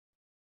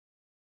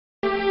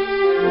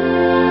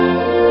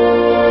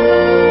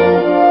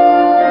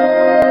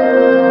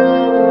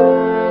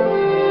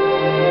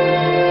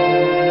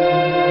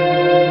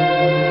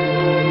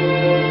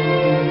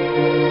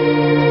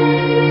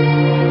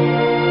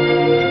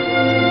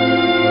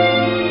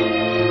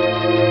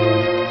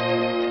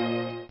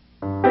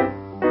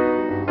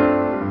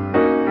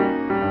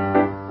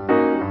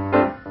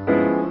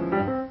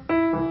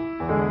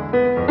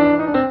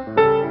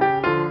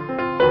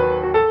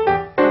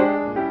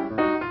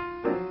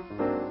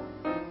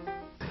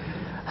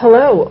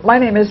Hello, my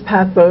name is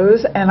Pat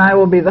Bohse, and I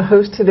will be the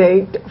host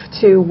today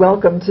to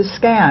Welcome to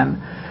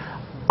SCAN.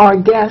 Our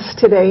guest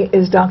today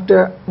is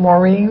Dr.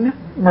 Maureen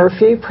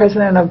Murphy,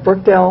 president of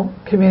Brookdale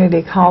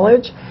Community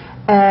College,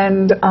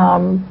 and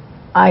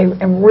I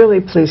am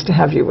really pleased to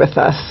have you with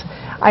us.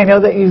 I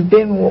know that you've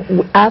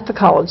been at the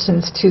college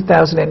since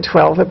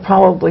 2012. It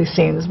probably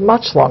seems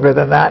much longer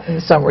than that in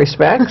some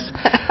respects.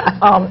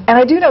 And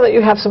I do know that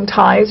you have some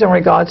ties in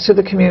regards to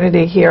the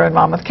community here in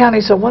Monmouth County.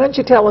 So why don't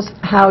you tell us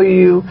how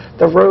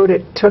the road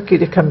it took you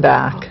to come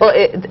back? Well,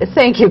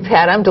 thank you,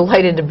 Pat. I'm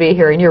delighted to be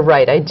here, and you're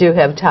right. I do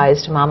have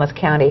ties to Monmouth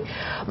County.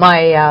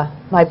 My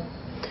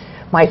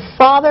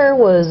father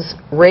was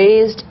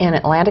raised in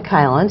Atlantic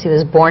Highlands. He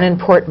was born in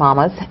Port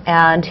Monmouth,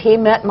 and he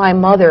met my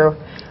mother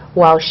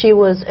while she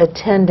was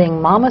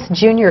attending Monmouth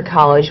Junior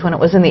College when it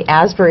was in the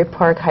Asbury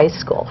Park High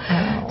School.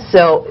 Oh.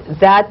 So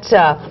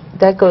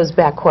that goes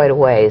back quite a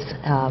ways.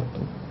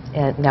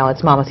 And now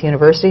it's Monmouth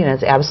University, and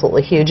it's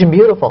absolutely huge and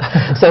beautiful.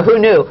 So who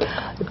knew?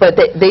 But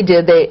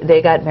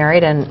they got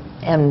married,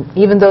 and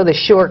even though the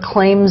shore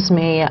claims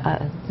me,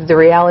 the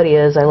reality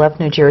is I left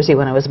New Jersey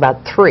when I was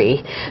about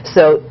 3.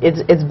 So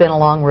it's been a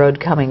long road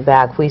coming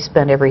back. We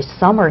spend every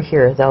summer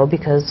here, though,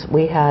 because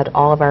we had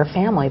all of our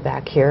family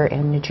back here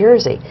in New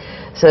Jersey.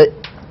 So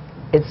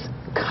it's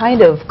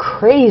kind of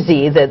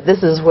crazy that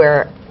this is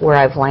where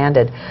I've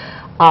landed.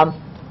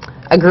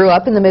 I grew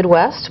up in the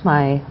Midwest.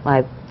 My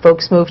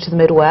folks moved to the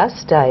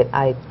Midwest.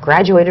 I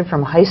graduated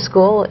from high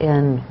school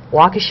in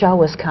Waukesha,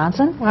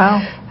 Wisconsin. Wow.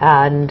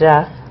 And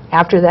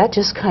after that,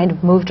 just kind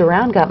of moved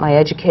around, got my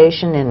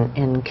education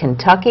in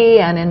Kentucky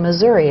and in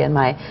Missouri. And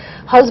my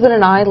husband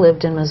and I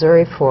lived in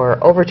Missouri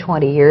for over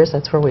 20 years.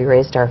 That's where we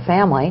raised our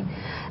family.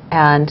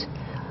 And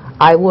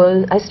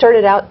I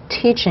started out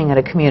teaching at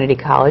a community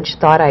college,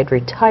 thought I'd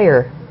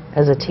retire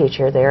as a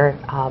teacher there.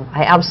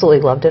 I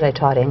absolutely loved it. I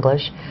taught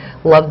English,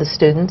 loved the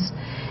students.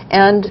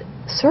 And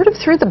sort of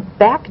through the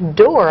back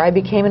door, I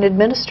became an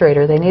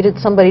administrator. They needed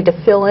somebody to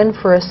fill in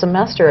for a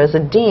semester as a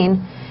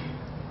dean,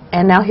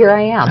 and now here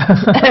I am.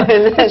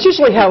 That's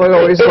usually how it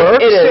always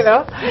works. It is. You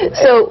know?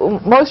 So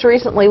most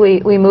recently,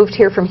 we moved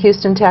here from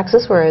Houston,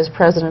 Texas, where I was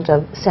president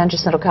of San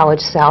Jacinto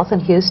College South in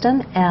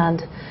Houston,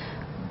 and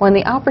when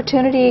the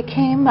opportunity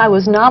came, I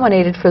was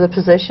nominated for the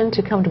position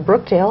to come to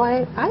Brookdale.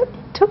 I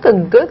took a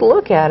good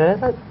look at it. I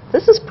thought,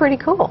 this is pretty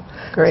cool.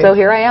 Great. So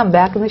here I am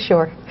back on the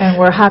shore. And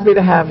we're happy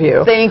to have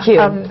you. Thank you.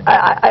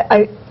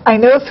 I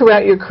know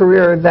throughout your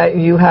career that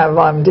you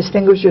have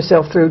distinguished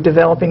yourself through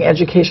developing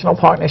educational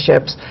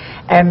partnerships,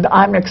 and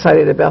I'm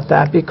excited about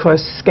that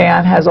because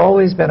SCAN has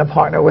always been a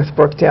partner with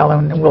Brookdale,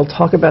 and we'll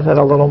talk about that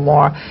a little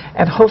more,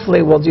 and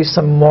hopefully we'll do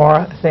some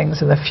more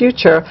things in the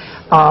future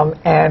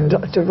and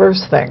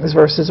diverse things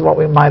versus what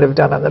we might have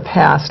done in the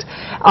past.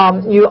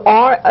 You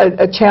are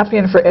a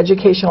champion for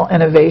educational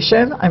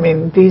innovation. I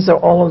mean, these are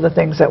all of the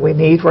things that we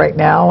need right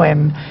now,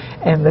 and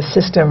the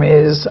system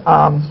is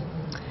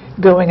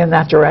going in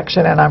that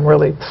direction, and I'm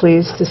really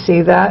pleased to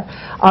see that.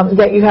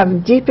 That you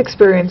have deep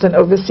experience in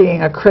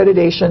overseeing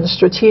accreditation,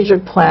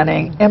 strategic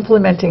planning,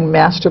 implementing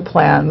master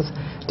plans,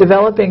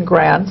 developing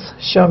grants,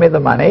 show me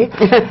the money,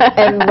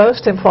 and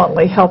most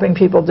importantly, helping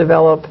people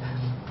develop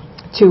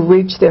to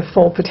reach their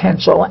full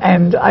potential.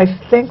 And I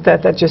think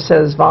that just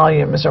says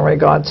volumes in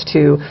regards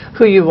to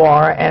who you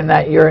are and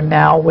that you're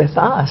now with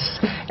us.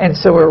 And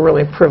so we're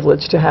really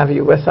privileged to have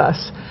you with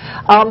us.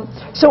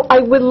 So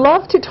I would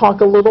love to talk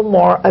a little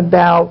more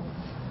about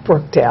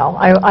Brookdale.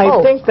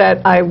 I think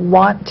that I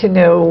want to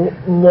know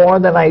more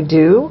than I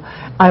do.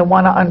 I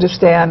want to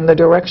understand the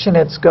direction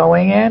it's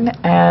going in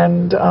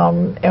and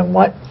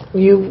what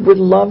you would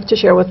love to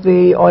share with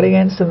the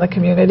audience and the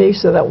community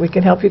so that we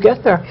can help you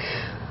get there.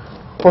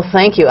 Well,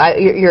 thank you.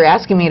 You're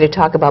asking me to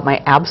talk about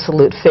my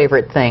absolute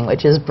favorite thing,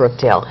 which is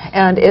Brookdale.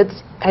 And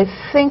I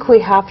think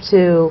we have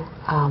to,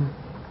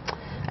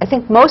 I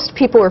think most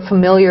people are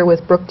familiar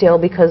with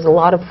Brookdale because a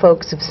lot of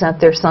folks have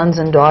sent their sons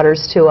and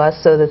daughters to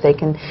us so that they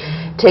can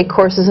take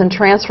courses and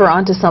transfer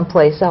on to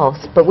someplace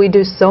else. But we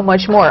do so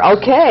much more.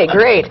 Okay,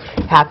 great.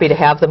 Happy to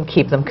have them,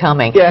 keep them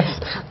coming. Yes.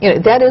 You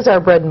know, that is our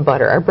bread and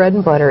butter. Our bread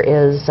and butter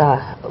is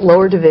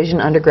lower division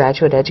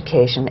undergraduate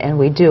education, and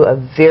we do a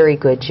very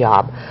good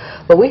job.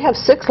 But we have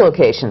 6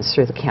 locations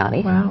through the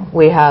county. Wow.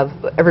 We have,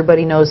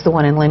 everybody knows the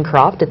one in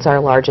Lincroft. It's our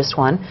largest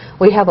one.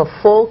 We have a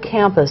full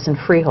campus in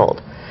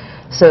Freehold.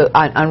 So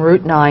on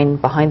Route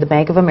 9, behind the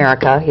Bank of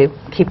America,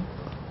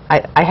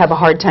 I have a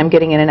hard time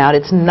getting in and out.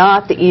 It's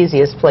not the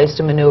easiest place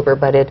to maneuver,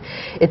 but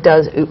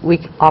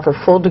we offer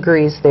full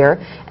degrees there.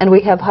 And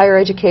we have higher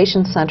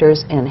education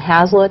centers in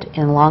Hazlitt,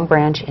 in Long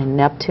Branch, in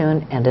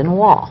Neptune, and in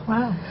Wall.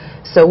 Wow.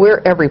 So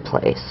we're every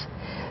place.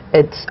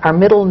 Our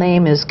middle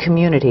name is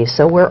community,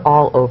 so we're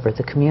all over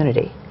the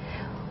community.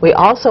 We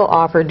also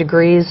offer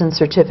degrees and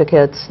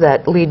certificates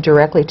that lead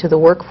directly to the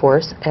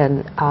workforce,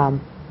 and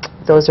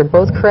those are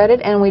both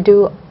credit, and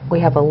we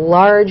have a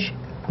large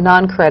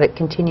non-credit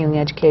continuing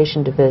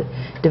education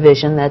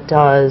division that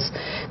does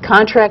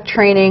contract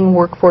training,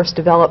 workforce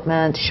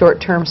development,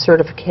 short-term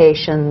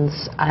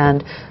certifications,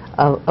 and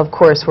of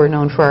course, we're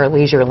known for our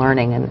leisure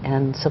learning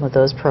and some of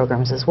those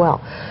programs as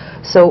well.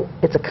 So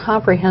it's a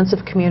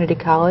comprehensive community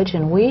college,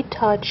 and we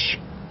touch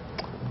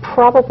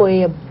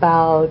probably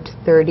about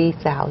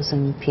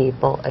 30,000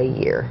 people a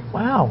year.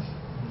 Wow.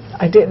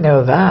 I didn't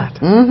know that.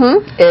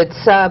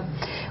 It's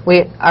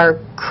our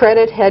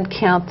credit head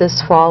count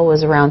this fall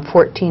was around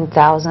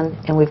 14,000,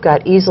 and we've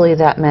got easily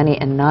that many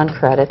in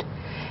non-credit.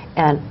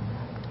 And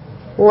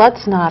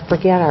let's not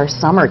forget our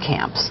summer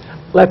camps.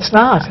 Let's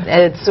not.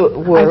 I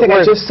think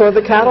I just saw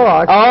the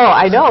catalog. Oh,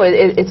 I know.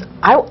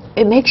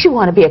 It makes you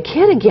want to be a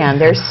kid again.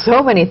 There's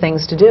so many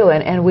things to do,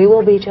 and we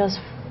will be just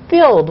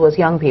filled with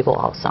young people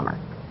all summer.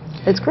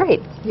 It's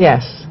great.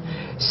 Yes.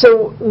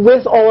 So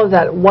with all of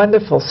that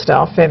wonderful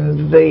stuff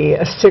in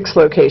the 6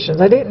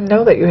 locations, I didn't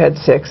know that you had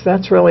 6.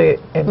 That's really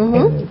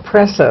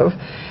impressive.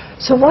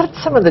 So what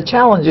are some of the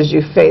challenges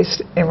you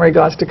faced in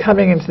regards to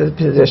coming into the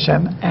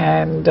position,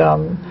 and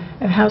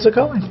how's it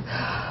going?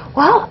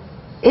 Well,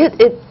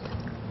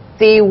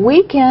 the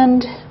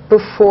weekend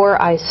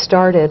before I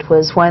started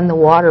was when the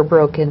water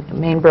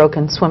main broke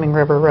in Swimming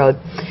River Road.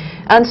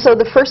 And so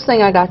the first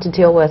thing I got to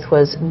deal with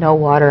was no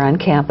water on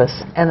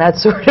campus, and that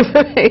sort of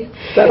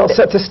that'll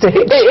set the stage.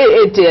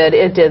 It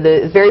did.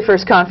 The very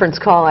first conference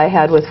call I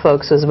had with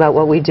folks was about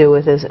what we do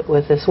with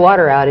this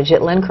water outage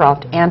at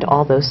Lincroft and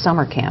all those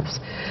summer camps.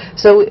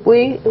 So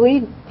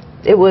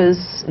it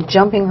was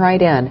jumping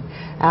right in,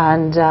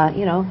 and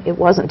you know, it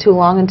wasn't too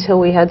long until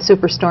we had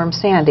Superstorm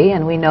Sandy,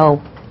 and we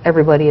know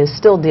everybody is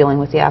still dealing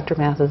with the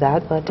aftermath of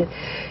that, but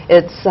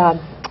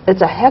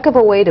it's a heck of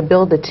a way to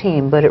build the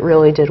team, but it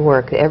really did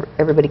work.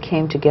 Everybody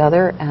came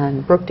together,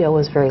 and Brookdale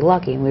was very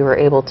lucky, and we were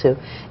able to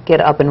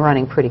get up and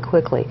running pretty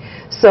quickly.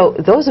 So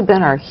those have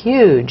been our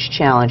huge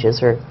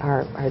challenges,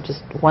 are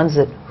just ones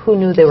that who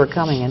knew they were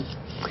coming. And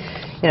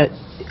you know,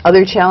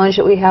 other challenge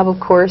that we have,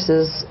 of course,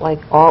 is like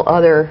all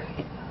other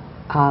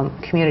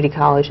community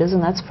colleges,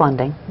 and that's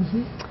funding.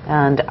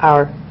 And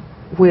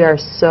we are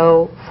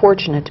so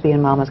fortunate to be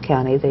in Monmouth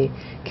County. The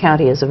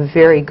county is a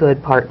very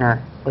good partner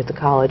with the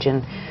college,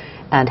 and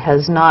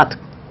has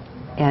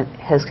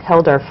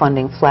held our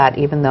funding flat,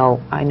 even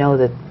though I know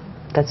that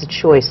that's a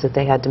choice that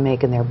they had to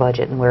make in their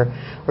budget, and we're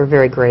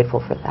very grateful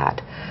for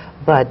that.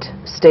 But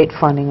state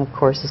funding, of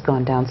course, has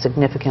gone down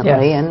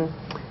significantly, yes.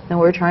 and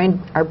we're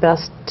trying our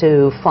best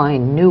to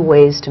find new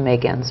ways to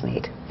make ends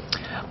meet.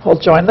 We'll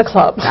join the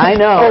club. I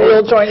know. Or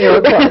we'll join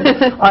your club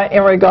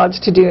in regards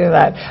to doing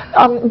that.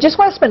 Just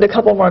want to spend a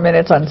couple more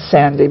minutes on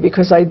Sandy,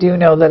 because I do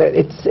know that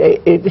it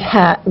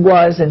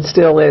was and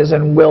still is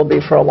and will be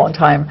for a long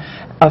time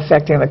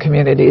affecting the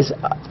communities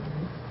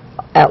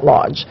at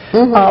large.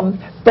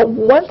 But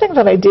one thing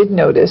that I did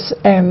notice,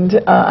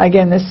 and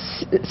again,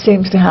 this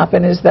seems to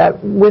happen, is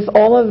that with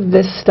all of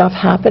this stuff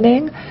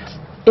happening,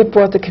 it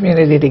brought the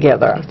community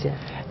together. It did.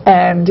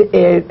 And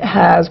it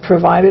has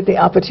provided the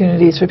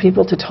opportunities for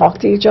people to talk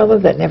to each other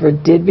that never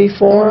did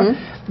before,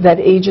 that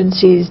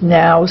agencies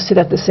now sit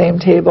at the same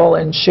table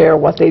and share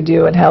what they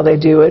do and how they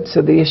do it,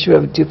 so the issue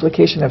of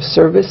duplication of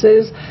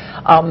services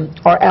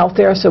are out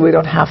there, so we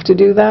don't have to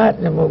do that,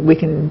 and we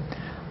can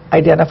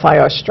identify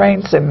our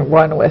strengths and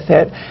run with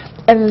it.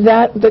 And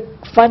that the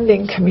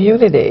funding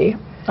community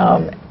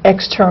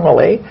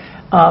externally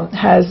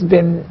has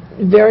been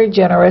very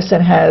generous,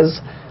 and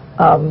has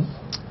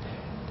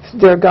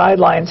their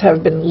guidelines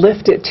have been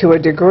lifted to a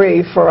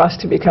degree for us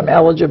to become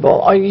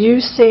eligible. Are you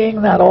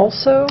seeing that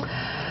also?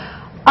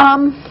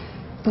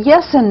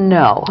 Yes and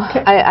no.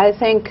 Okay. I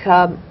think,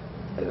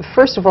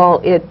 first of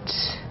all,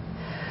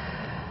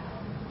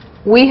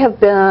 we have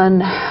been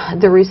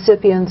the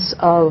recipients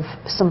of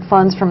some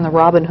funds from the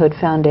Robin Hood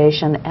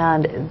Foundation,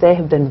 and they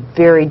have been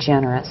very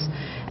generous.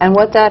 And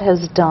what that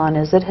has done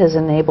is it has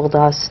enabled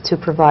us to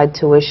provide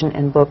tuition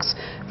and books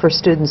for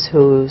students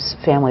whose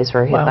families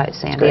were hit by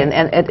Sandy.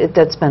 And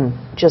that's been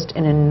just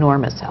an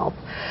enormous help.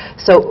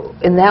 So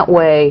in that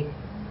way,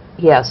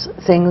 yes,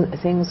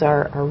 things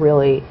are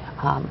really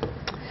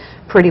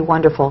pretty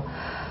wonderful.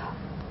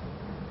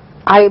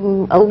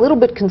 I'm a little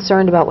bit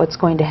concerned about what's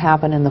going to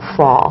happen in the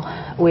fall.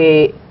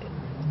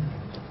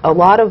 A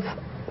lot of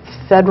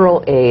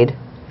federal aid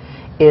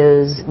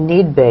is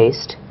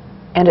need-based,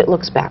 and it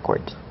looks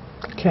backwards.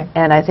 Okay.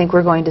 And I think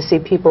we're going to see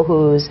people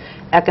whose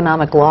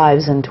economic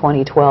lives in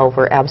 2012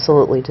 were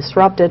absolutely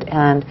disrupted,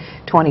 and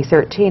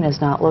 2013 is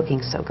not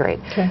looking so great.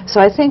 Okay. So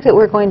I think that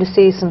we're going to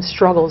see some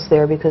struggles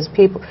there, because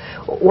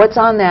what's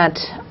on that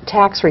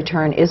tax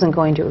return isn't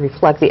going to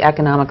reflect the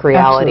economic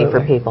reality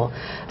for people.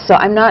 So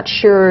I'm not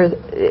sure,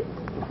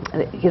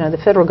 you know,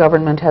 the federal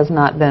government has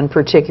not been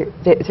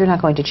they're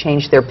not going to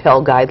change their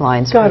Pell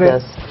guidelines for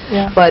this.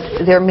 Yeah.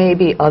 But there may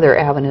be other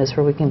avenues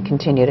where we can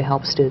continue to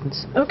help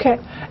students. Okay.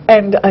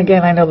 And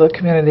again, I know the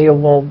community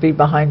will be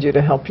behind you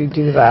to help you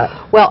do that.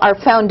 Well, our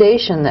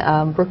foundation,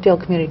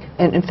 Brookdale Community,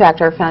 in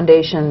fact, our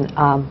foundation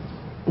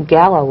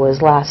gala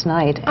was last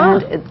night,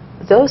 and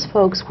those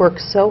folks worked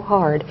so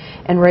hard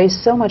and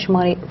raised so much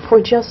money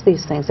for just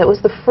these things. That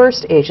was the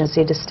first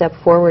agency to step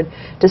forward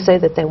to say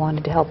that they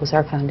wanted to help, was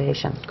our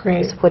foundation.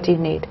 Great. So what do you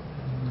need?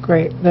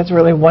 Great. That's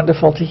really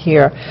wonderful to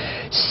hear.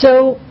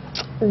 So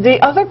The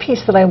other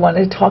piece that I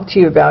wanted to talk to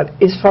you about,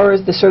 as far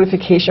as the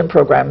certification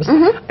programs,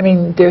 I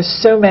mean, there's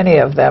so many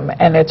of them,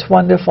 and it's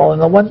wonderful.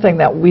 And the one thing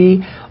that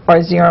we are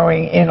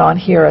zeroing in on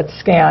here at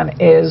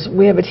SCAN is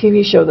we have a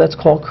TV show that's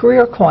called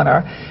Career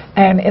Corner,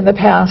 and in the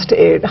past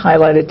it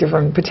highlighted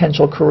different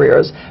potential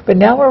careers, but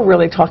now we're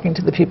really talking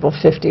to the people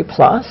 50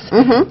 plus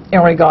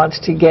in regards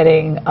to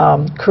getting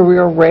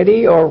career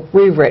ready, or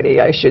re-ready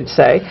I should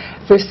say,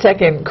 for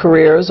second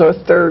careers or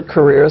third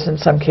careers in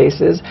some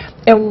cases,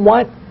 and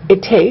what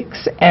it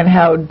takes and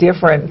how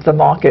different the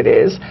market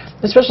is,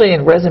 especially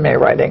in resume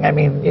writing. I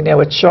mean, you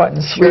know, it's short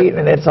and sweet,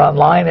 and it's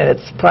online, and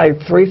it's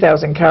probably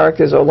 3,000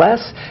 characters or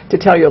less to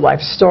tell your life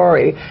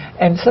story.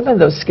 And some of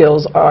those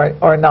skills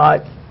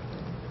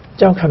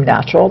don't come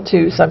natural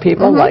to some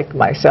people, like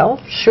myself.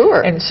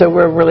 Sure. And so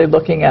we're really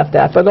looking at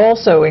that, but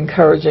also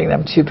encouraging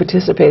them to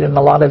participate in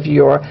a lot of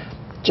your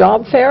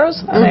job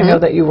fairs, and I know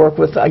that you work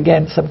with,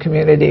 again, some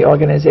community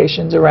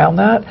organizations around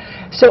that.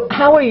 So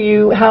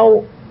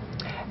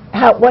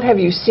what have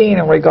you seen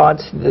in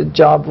regards to the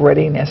job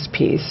readiness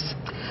piece?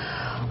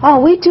 Oh,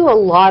 we do a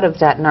lot of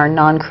that in our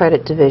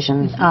non-credit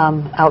division,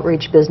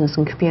 outreach, business,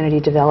 and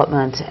community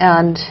development.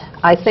 And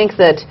I think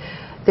that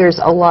there's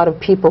a lot of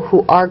people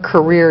who are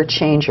career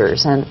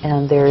changers,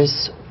 and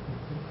there's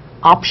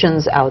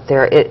options out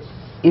there.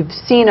 You've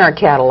seen our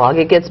catalog.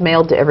 It gets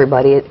mailed to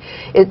everybody.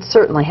 It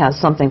certainly has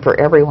something for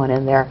everyone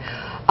in there.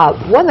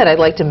 One that I'd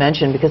like to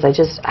mention, because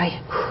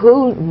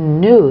who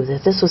knew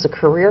that this was a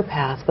career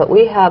path, but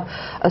we have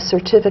a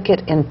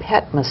certificate in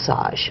pet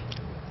massage.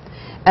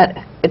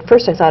 At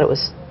first I thought it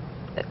was,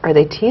 are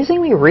they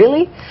teasing me,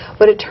 really?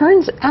 But it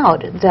turns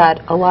out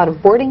that a lot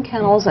of boarding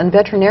kennels and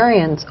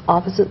veterinarians'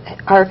 offices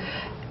are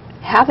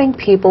having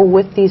people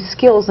with these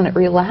skills, and it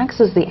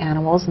relaxes the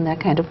animals in that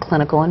kind of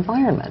clinical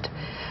environment.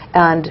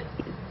 And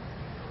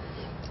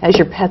as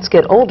your pets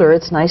get older,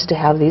 it's nice to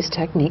have these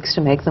techniques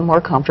to make them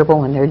more comfortable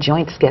when their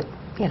joints get,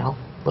 you know,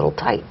 a little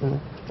tight and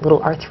a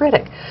little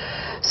arthritic.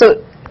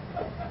 So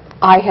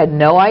I had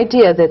no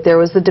idea that there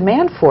was the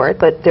demand for it,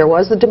 but there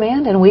was the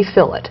demand, and we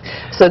fill it.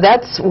 So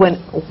that's when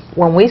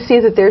we see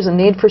that there's a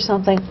need for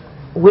something,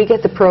 we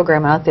get the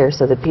program out there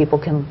so that people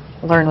can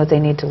learn what they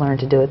need to learn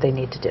to do what they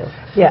need to do.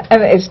 Yeah,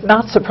 and it's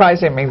not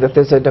surprising me that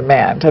there's a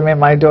demand. I mean,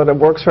 my daughter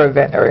works for a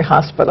veterinary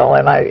hospital,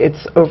 and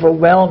it's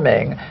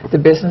overwhelming, the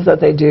business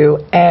that they do,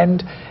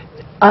 and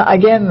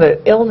again,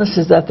 the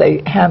illnesses that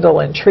they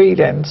handle and treat.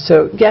 And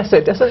so, yes,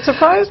 it doesn't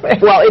surprise me.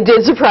 Well, it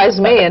did surprise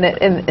me, and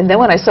then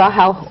when I saw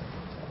how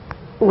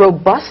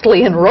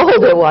robustly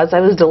enrolled it was,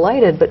 I was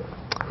delighted, but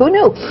who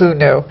knew? Who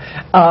knew?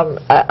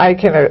 I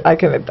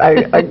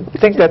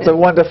think that's a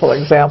wonderful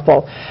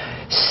example.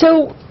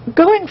 So,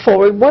 going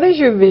forward, what is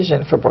your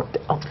vision for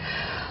Brookdale?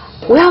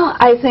 Well,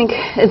 I think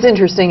it's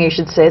interesting you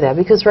should say that,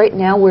 because right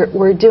now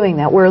we're doing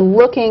that. We're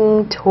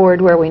looking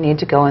toward where we need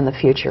to go in the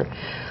future.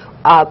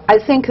 I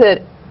think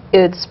that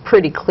it's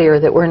pretty clear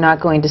that we're not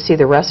going to see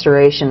the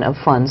restoration of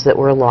funds that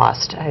were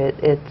lost.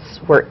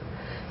 We're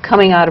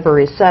coming out of a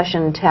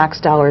recession. Tax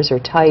dollars are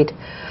tight.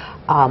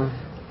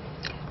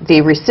 The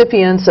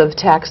recipients of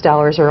tax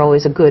dollars are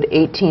always a good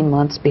 18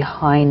 months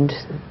behind,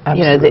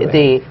 you know,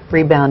 the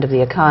rebound of the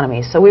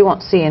economy. So we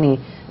won't see any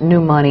new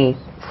money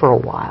for a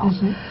while,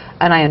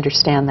 and I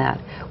understand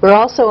that. We're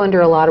also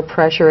under a lot of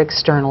pressure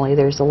externally.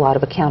 There's a lot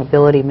of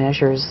accountability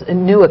measures,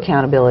 new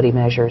accountability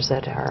measures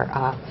that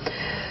are,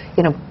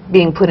 you know,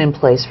 being put in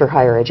place for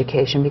higher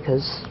education,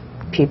 because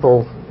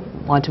people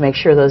want to make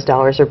sure those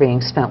dollars are being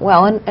spent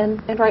well,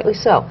 and rightly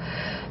so.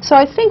 So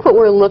I think what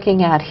we're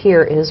looking at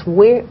here is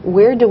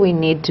where do we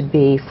need to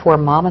be for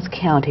Monmouth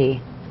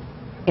County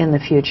in the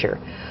future.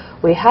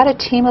 We had a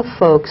team of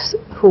folks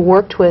who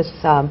worked with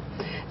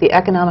the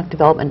Economic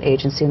Development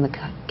Agency in the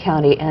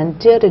county and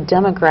did a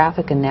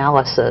demographic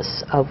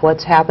analysis of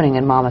what's happening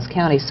in Monmouth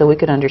County so we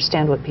could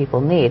understand what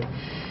people need.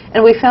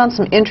 And we found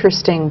some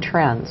interesting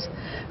trends.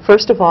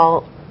 First of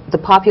all, the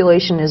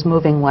population is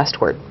moving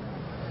westward,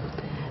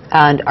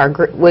 and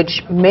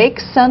which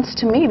makes sense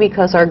to me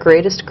because our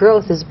greatest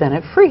growth has been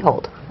at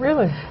Freehold.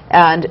 Really?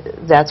 And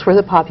that's where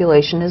the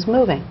population is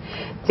moving.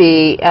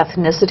 The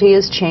ethnicity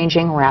is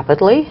changing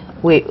rapidly.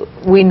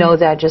 We know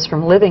that just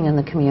from living in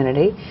the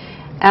community.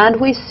 And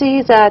we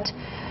see that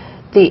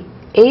the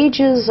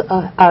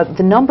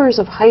the numbers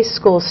of high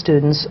school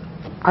students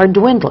are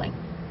dwindling.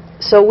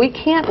 So we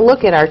can't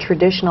look at our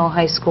traditional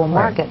high school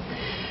market.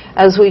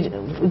 As we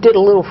did a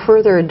little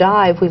further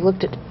dive, we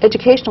looked at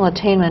educational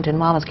attainment in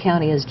Monmouth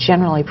County is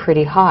generally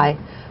pretty high,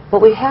 but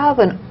we have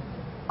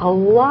a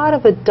lot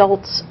of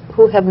adults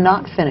who have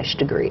not finished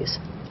degrees.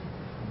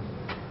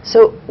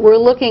 So we're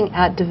looking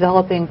at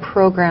developing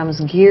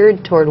programs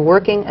geared toward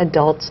working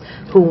adults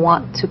who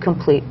want to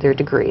complete their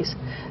degrees.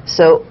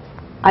 So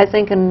I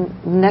think in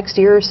the next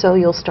year or so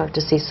you'll start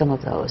to see some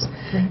of those.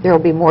 There will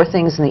be more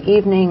things in the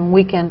evening,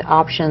 weekend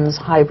options,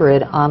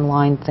 hybrid,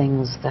 online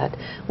things that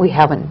we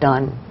haven't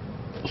done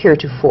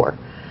heretofore.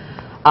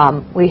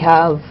 We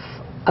have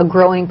a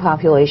growing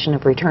population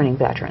of returning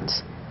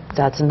veterans.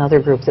 that's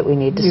another group that we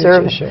need to Huge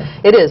serve. issue.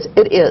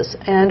 It is,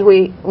 and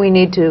we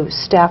need to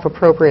staff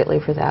appropriately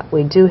for that.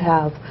 We do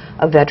have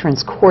a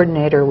veterans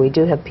coordinator. We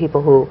do have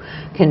people who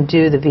can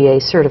do the VA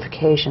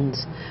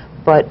certifications,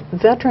 but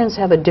veterans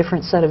have a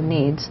different set of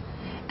needs,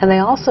 and they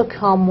also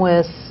come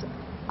with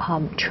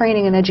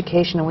training and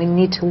education, and we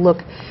need to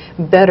look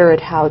better at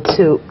how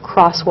to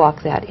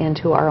crosswalk that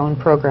into our own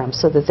programs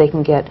so that they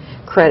can get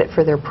credit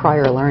for their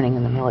prior learning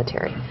in the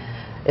military.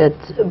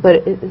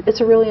 But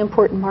it's a really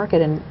important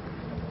market, and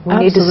we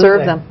need to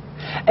serve them.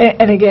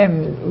 And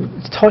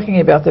again,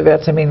 talking about the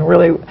vets, I mean,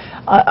 really,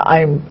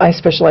 I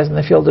specialize in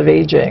the field of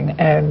aging,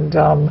 and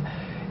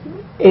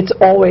it's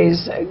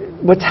always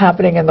what's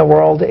happening in the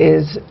world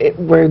is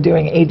we're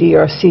doing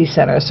ADRC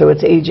centers, so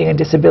it's aging and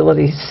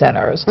disability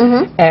centers,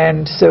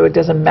 and so it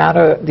doesn't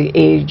matter the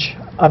age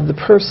of the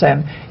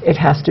person, it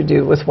has to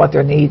do with what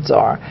their needs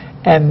are.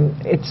 And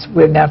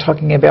we're now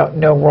talking about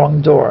no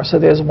wrong door. So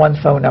there's one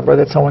phone number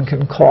that someone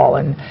can call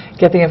and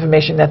get the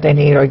information that they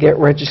need or get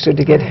registered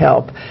to get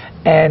help.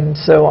 And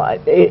so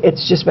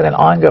it's just been an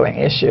ongoing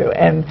issue.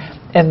 And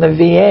the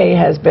VA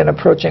has been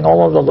approaching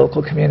all of the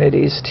local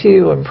communities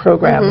too and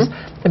programs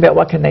about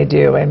what can they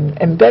do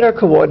and better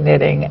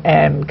coordinating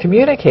and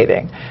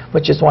communicating,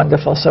 which is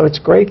wonderful. So it's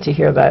great to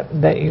hear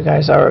that you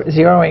guys are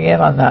zeroing in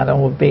on that and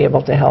will be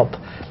able to help.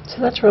 So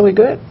that's really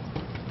good.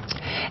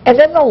 And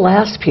then the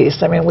last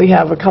piece, I mean, we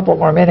have a couple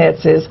more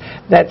minutes, is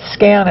that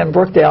SCAN and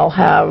Brookdale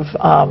have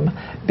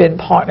been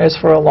partners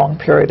for a long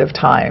period of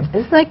time.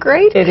 Isn't that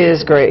great? It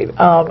is great.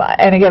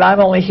 And again,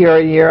 I'm only here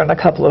a year and a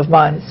couple of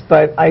months,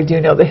 but I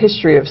do know the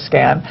history of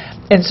SCAN.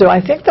 And so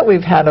I think that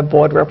we've had a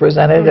board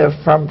representative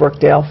from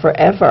Brookdale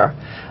forever.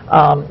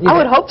 I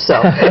would hope so.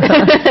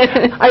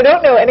 I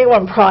don't know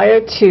anyone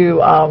prior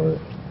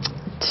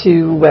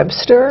to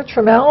Webster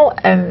Trammell,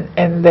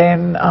 and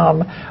then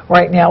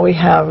right now we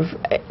have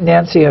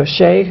Nancy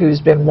O'Shea,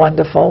 who's been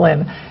wonderful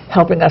in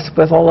helping us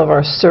with all of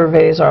our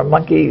surveys, our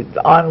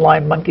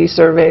online monkey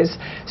surveys,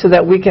 so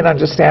that we can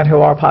understand who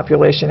our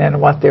population and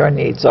what their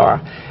needs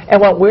are. And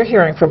what we're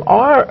hearing from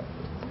our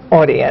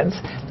audience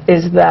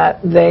is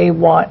that they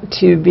want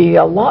to be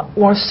a lot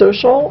more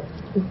social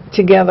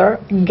together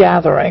in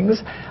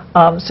gatherings.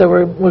 So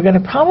we're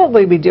going to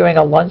probably be doing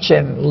a lunch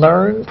and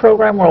learn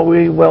program where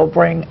we will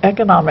bring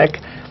economic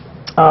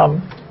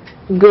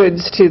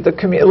goods to the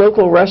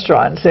local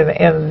restaurants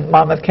in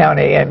Monmouth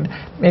County and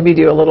maybe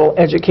do a little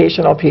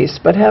educational piece,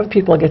 but have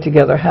people get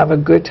together, have a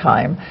good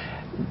time,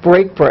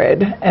 break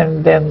bread,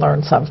 and then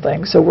learn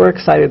something. So we're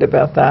excited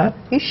about that.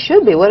 You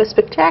should be. What a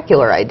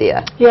spectacular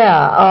idea.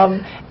 Yeah,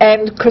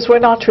 and because we're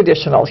not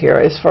traditional here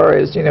as far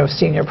as, you know,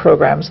 senior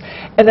programs.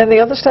 And then the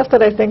other stuff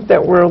that I think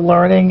that we're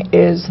learning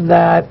is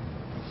that,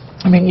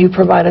 I mean, you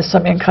provide us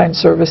some in-kind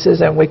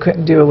services and we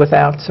couldn't do it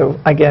without, so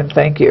again,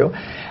 thank you.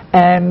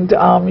 And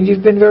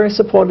you've been very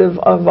supportive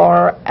of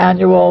our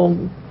annual,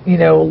 you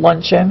know,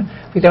 luncheon.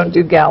 We don't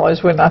do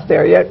galas, we're not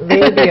there yet,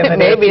 maybe in the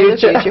near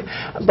future.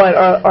 But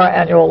our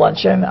annual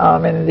luncheon,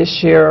 and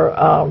this year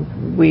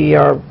we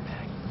are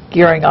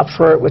gearing up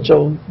for it, which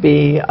will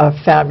be a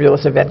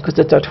fabulous event because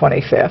it's our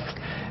 25th.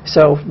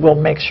 So we'll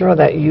make sure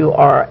that you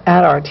are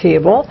at our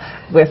table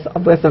with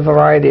a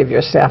variety of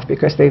your staff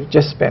because they've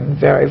just been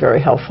very, very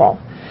helpful.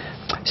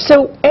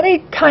 So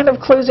any kind of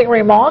closing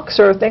remarks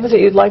or things that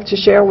you'd like to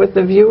share with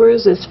the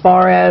viewers as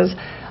far as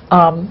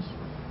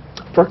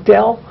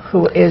Brookdale,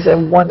 who is a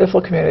wonderful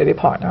community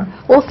partner?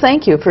 Well,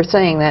 thank you for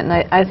saying that, and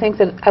I think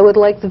that I would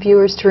like the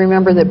viewers to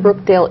remember that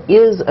Brookdale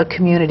is a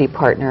community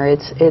partner.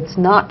 It's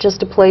not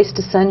just a place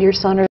to send your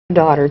son or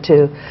daughter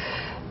to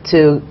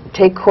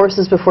take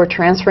courses before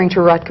transferring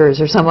to Rutgers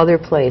or some other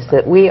place,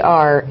 that we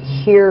are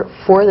here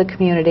for the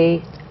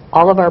community.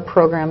 All of our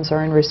programs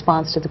are in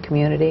response to the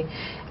community,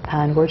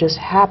 and we're just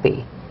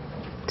happy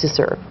to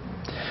serve.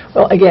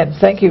 Well, again,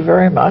 thank you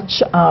very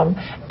much,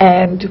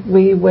 and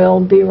we will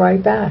be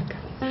right back.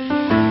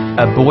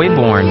 A boy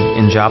born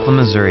in Joplin,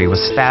 Missouri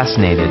was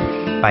fascinated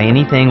by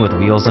anything with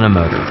wheels and a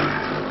motor.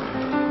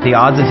 The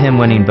odds of him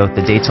winning both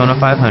the Daytona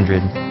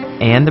 500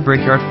 and the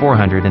Brickyard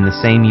 400 in the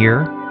same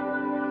year,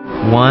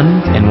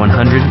 1 in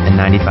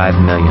 195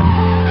 million.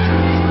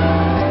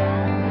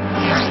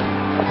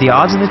 The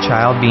odds of the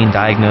child being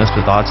diagnosed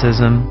with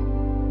autism,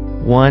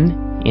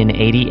 1 in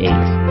 88.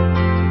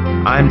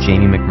 I'm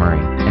Jamie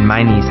McMurray, and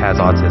my niece has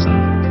autism.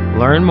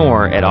 Learn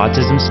more at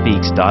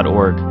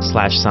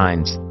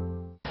autismspeaks.org/signs.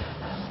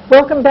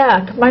 Welcome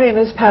back. My name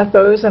is Pat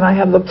Bohse, and I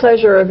have the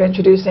pleasure of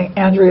introducing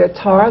Andrea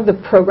Tarr, the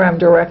Program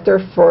Director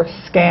for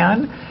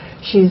SCAN.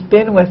 She's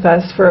been with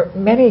us for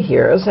many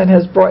years and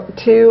has brought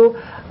to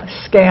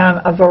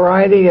SCAN a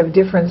variety of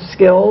different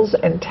skills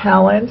and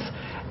talents,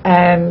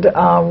 and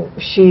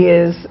she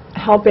is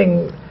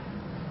helping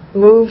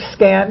move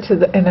SCAN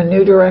in a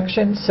new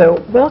direction.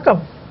 So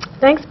welcome.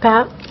 Thanks,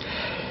 Pat.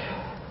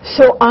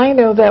 So I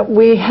know that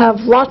we have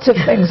lots of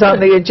things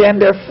on the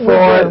agenda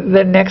for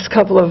the next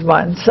couple of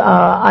months.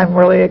 I'm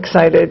really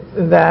excited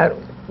that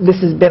this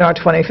has been our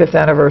 25th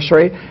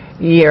anniversary.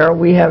 year.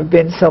 We have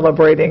been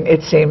celebrating,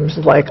 it seems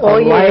like a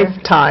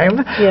lifetime.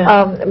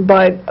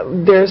 But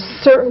there's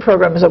certain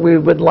programs that we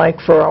would like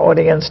for our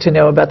audience to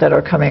know about that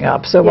are coming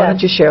up. So why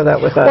don't you share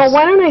that with us? Well,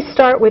 why don't I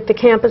start with the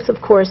campus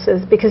of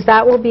courses, because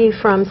that will be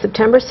from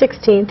September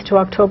 16th to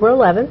October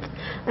 11th.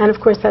 And of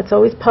course, that's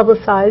always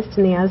publicized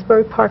in the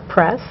Asbury Park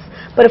Press.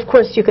 But of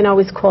course, you can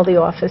always call the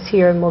office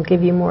here and we'll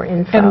give you more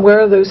info. And where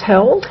are those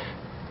held?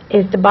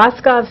 Is the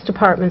Boscov's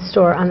department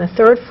store on the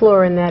 3rd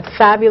floor in that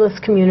fabulous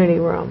community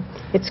room.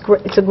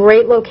 It's a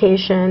great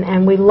location,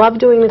 and we love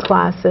doing the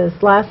classes.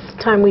 Last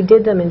time we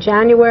did them in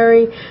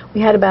January,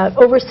 we had about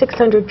over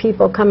 600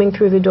 people coming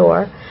through the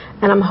door,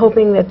 and I'm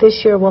hoping that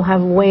this year we'll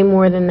have way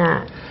more than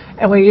that.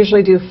 And we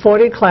usually do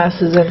 40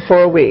 classes in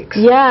 4 weeks.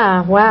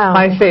 Yeah, wow.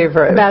 My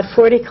favorite. About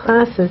 40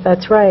 classes,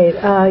 that's right.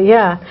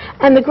 Yeah.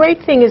 And the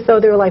great thing is, though,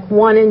 they're like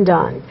one and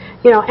done.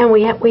 You know, and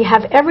we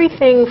have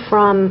everything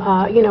from,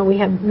 you know, we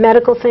have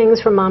medical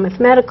things from Monmouth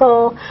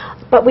Medical,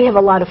 but we have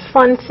a lot of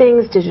fun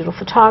things, digital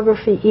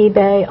photography,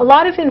 eBay, a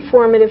lot of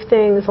informative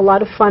things, a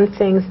lot of fun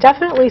things,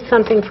 definitely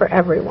something for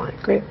everyone.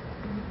 Great.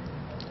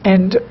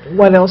 And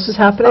what else is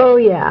happening? Oh,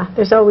 yeah,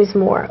 there's always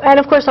more. And,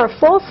 of course, our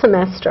fall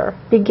semester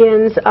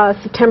begins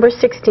September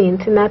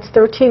 16th, and that's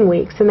 13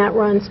 weeks, and that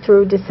runs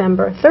through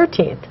December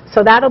 13th.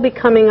 So that'll be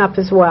coming up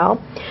as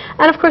well.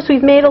 And, of course,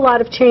 we've made a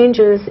lot of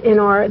changes in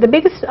our,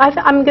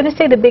 I'm going to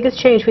say the biggest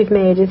change we've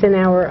made is in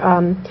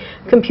our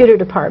computer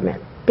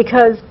department,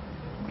 because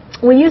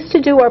we used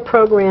to do our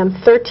program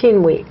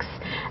 13 weeks.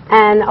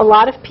 And a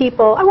lot of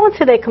people, I won't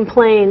say they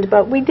complained,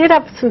 but we did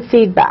have some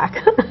feedback.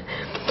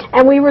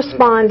 And we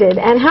responded.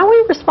 And how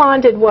we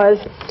responded was,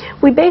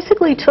 we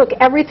basically took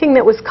everything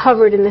that was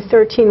covered in the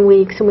 13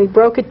 weeks and we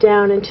broke it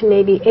down into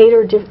maybe 8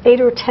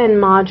 or 10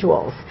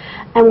 modules.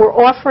 And we're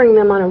offering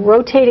them on a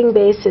rotating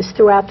basis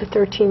throughout the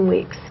 13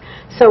 weeks.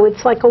 So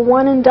it's like a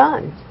one and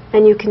done.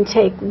 And you can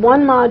take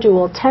one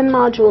module, 10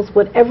 modules,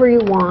 whatever you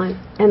want,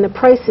 and the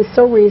price is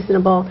so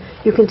reasonable,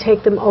 you can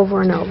take them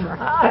over and over.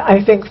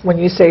 I think when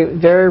you say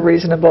very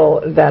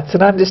reasonable, that's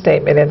an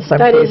understatement in some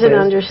cases. That is an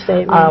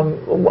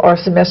understatement. Our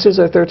semesters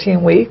are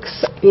 13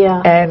 weeks.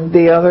 Yeah. And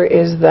the other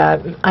is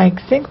that I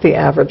think the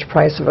average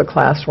price of a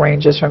class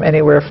ranges from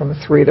anywhere from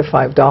 $3 to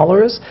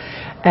 $5.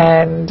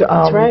 And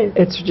That's right.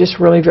 It's just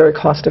really very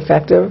cost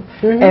effective.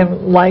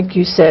 And like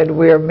you said,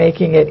 we're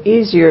making it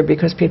easier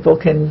because people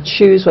can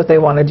choose what they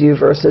want to do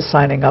versus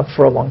signing up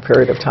for a long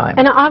period of time.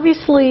 And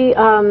obviously,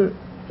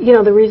 you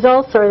know, the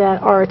results are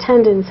that our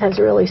attendance has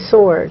really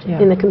soared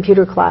in the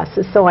computer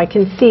classes. So I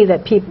can see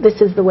that this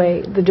is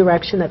the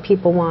direction that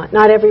people want.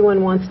 Not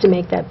everyone wants to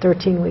make that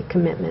 13-week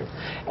commitment.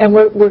 And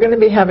we're going to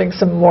be having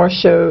some more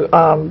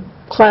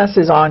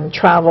classes on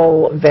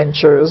travel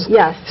ventures.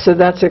 Yes. So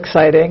that's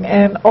exciting.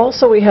 And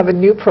also we have a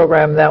new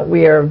program that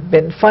we have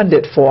been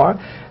funded for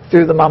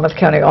through the Monmouth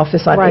County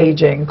Office on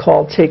Aging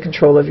called Take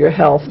Control of Your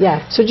Health.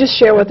 Yes. So just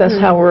share with us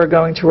how we're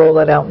going to roll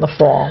that out in the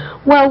fall.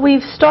 Well,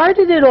 we've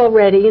started it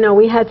already. You know,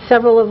 we had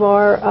several of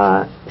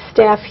our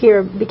staff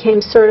here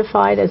became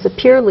certified as a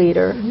peer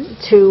leader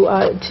to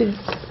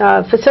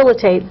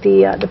facilitate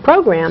the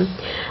program.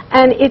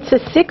 And it's a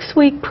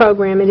 6-week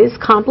program. It is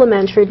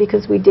complimentary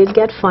because we did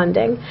get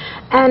funding.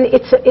 And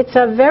it's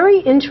a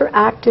very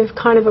interactive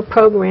kind of a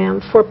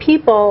program for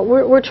people.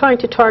 We're trying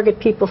to target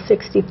people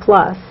 60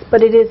 plus,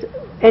 but it is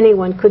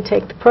anyone could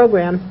take the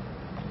program.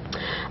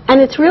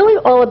 And it's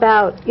really all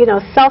about, you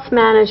know,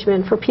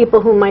 self-management for people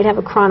who might have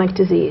a chronic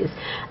disease.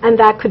 And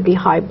that could be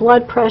high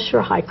blood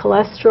pressure, high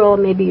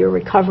cholesterol, maybe you're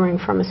recovering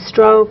from a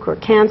stroke or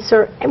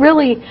cancer,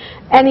 really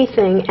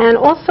anything. And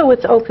also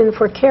it's open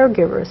for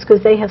caregivers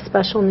because they have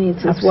special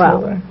needs as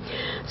well.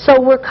 So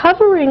we're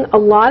covering a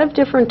lot of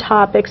different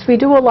topics. We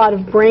do a lot of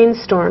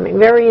brainstorming,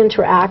 very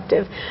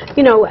interactive.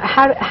 You know,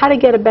 how to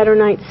get a better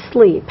night's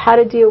sleep, how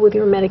to deal with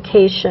your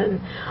medication,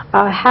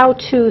 how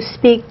to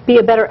be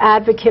a better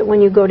advocate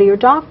when you go to your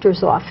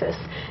doctor's office,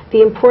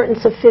 the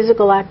importance of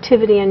physical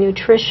activity and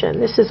nutrition.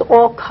 This is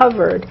all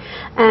covered.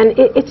 And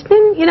it's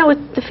been, you know,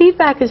 the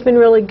feedback has been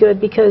really good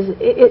because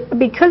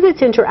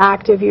it's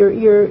interactive.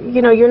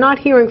 You're not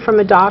hearing from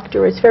a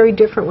doctor. It's very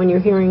different when you're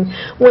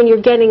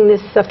getting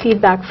this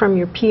feedback from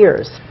your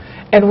peers.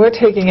 And we're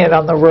taking it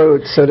on the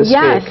road, so to speak.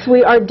 Yes,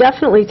 we are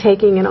definitely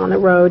taking it on the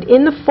road.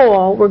 In the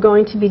fall, we're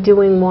going to be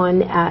doing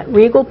one at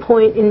Regal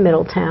Point in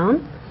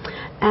Middletown.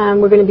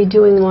 And we're going to be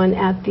doing one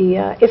at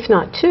the, if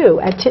not two,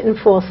 at Tinton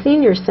Falls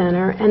Senior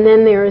Center. And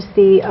then there's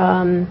the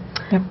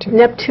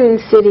Neptune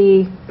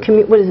City,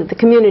 the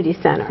Community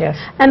Center. Yes.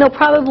 And there'll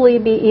probably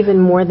be even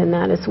more than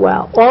that as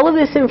well. All of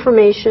this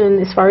information,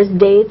 as far as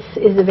dates,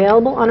 is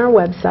available on our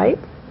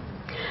website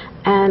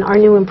and our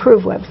new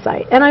improved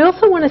website. And I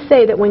also want to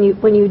say that when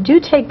you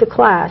do take the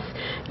class,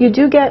 you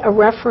do get a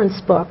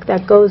reference book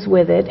that goes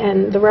with it,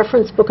 and the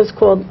reference book is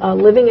called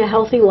Living a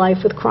Healthy Life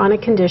with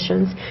Chronic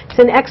Conditions. It's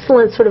an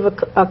excellent sort of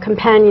a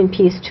companion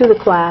piece to the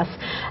class,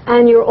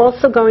 and you're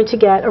also going to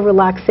get a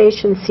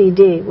relaxation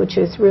CD, which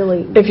is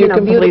really if you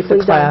complete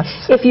the class.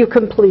 If you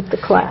complete the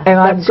class. And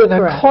I'm going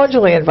to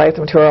cordially invite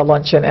them to our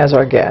luncheon as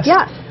our guest.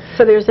 Yes.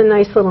 So there's a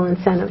nice little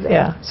incentive there.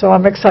 Yeah, so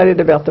I'm excited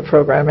about the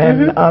program,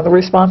 and the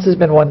response has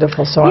been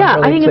wonderful, so Yeah,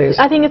 I'm really pleased.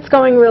 I think it's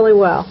going really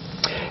well.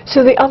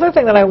 So the other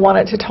thing that I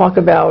wanted to talk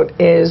about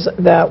is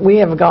that we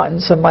have gotten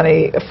some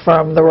money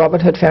from the Robin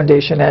Hood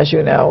Foundation, as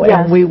you know,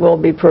 Yes. and we will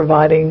be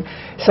providing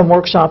some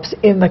workshops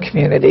in the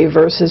community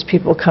versus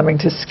people coming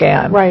to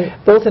SCAN, Right.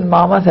 both in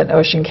Monmouth and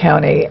Ocean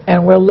County.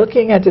 And we're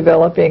looking at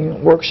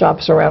developing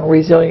workshops around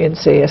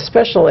resiliency,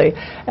 especially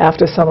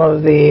after some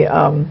of the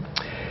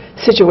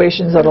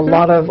situations that a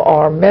lot of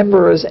our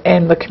members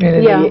and the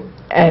community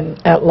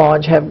and at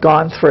large have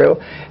gone through.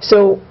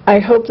 So I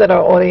hope that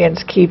our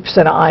audience keeps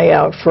an eye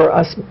out for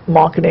us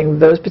marketing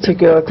those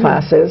particular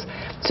classes.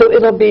 So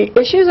it'll be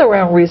issues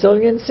around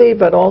resiliency,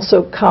 but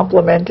also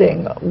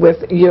complementing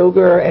with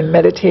yoga and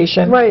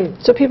meditation. Right.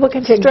 So people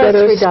can take Stress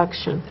better,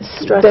 reduction.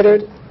 better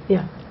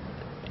Yeah,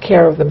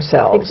 care of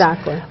themselves.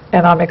 exactly.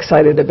 And I'm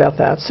excited about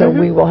that. So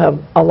we will have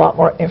a lot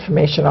more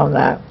information on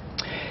that.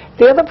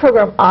 The other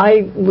program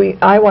I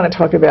want to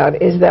talk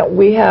about is that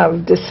we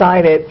have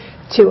decided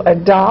to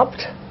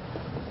adopt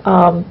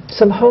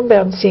some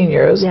homebound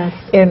seniors Yes.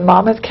 in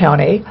Monmouth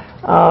County.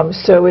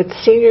 So it's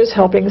seniors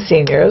helping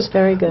seniors.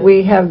 Very good.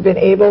 We have been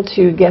able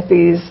to get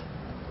these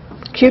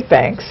cute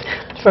banks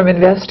from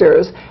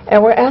investors,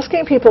 and we're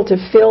asking people to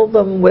fill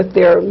them with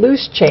their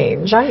loose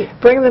change, Right.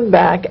 bring them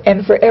back,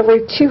 and for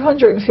every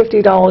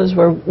 $250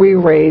 we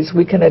raise,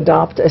 we can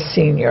adopt a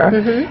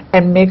senior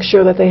and make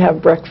sure that they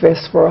have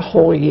breakfast for a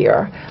whole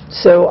year.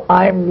 So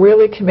I'm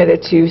really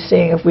committed to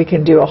seeing if we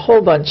can do a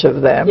whole bunch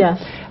of them Yes.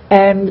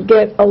 and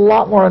get a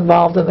lot more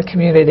involved in the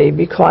community,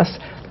 because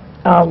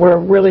we're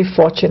really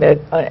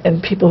fortunate in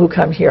people who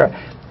come here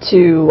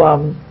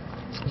to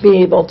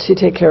be able to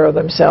take care of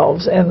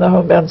themselves, and the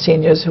homebound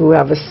seniors who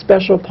have a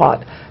special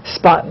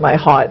spot in my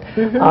heart.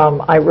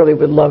 I really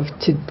would love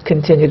to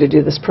continue to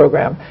do this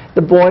program.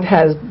 The board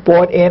has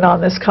bought in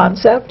on this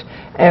concept,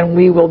 and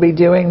we will be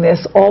doing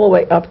this all the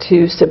way up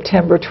to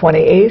September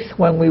 28th,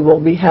 when we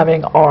will be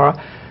having our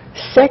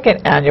second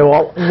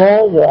annual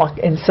Law Walk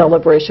in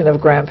celebration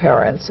of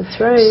grandparents. That's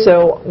right.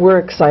 So we're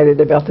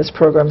excited about this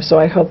program, so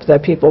I hope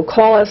that people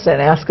call us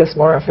and ask us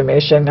more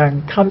information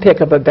and come pick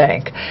up a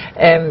bank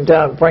and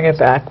bring it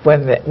back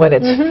when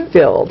it's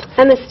filled.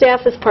 And the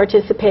staff is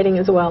participating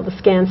as well. The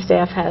SCAN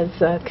staff has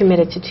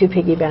committed to 2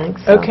 piggy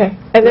banks. So. Okay.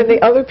 And then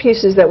the other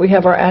piece is that we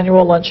have our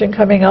annual luncheon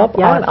coming up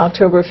on Yes.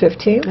 October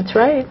 15th. That's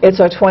right. It's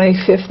our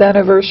 25th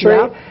anniversary,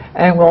 Yep.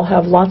 and we'll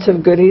have lots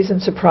of goodies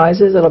and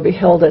surprises. It'll be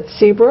held at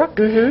Seabrook,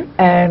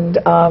 and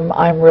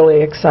I'm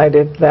really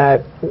excited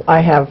that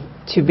I have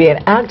to be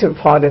an active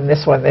part in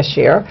this one this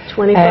year.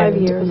 25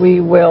 and years.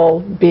 we will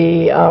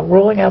be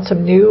rolling out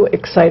some new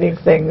exciting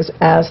things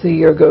as the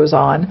year goes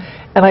on.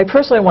 And I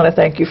personally want to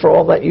thank you for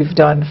all that you've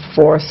done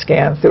for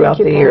SCAN throughout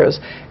Thank you, the Pat. years,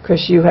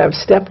 because you have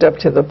stepped up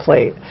to the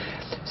plate.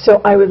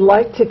 So I would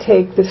like to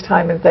take this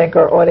time and thank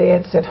our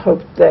audience and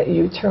hope that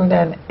you tune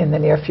in the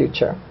near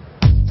future.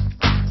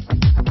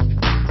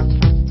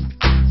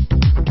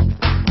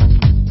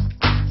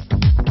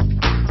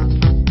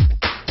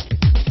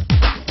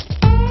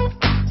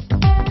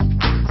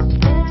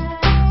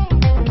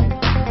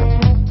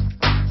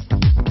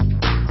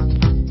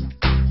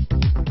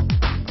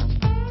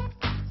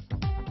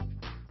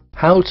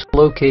 How to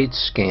locate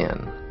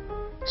SCAN.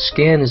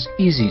 SCAN is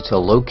easy to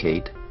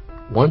locate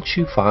once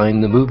you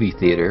find the movie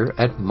theater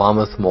at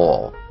Monmouth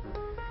Mall.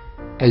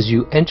 As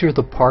you enter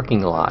the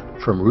parking lot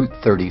from Route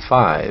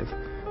 35,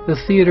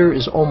 the theater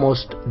is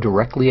almost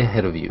directly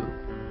ahead of you.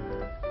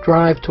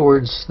 Drive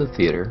towards the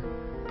theater,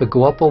 but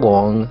go up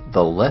along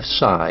the left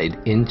side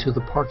into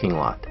the parking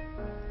lot.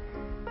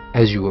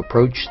 As you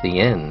approach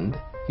the end,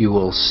 you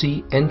will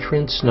see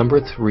entrance number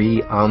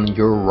 3 on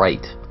your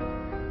right.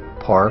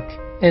 Park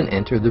and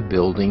enter the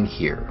building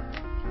here.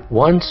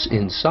 Once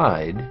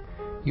inside,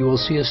 you will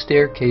see a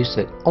staircase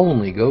that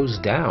only goes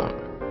down.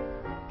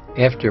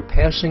 After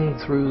passing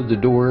through the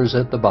doors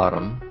at the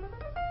bottom,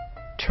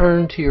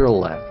 turn to your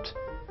left,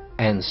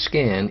 and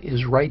SCAN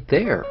is right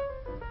there.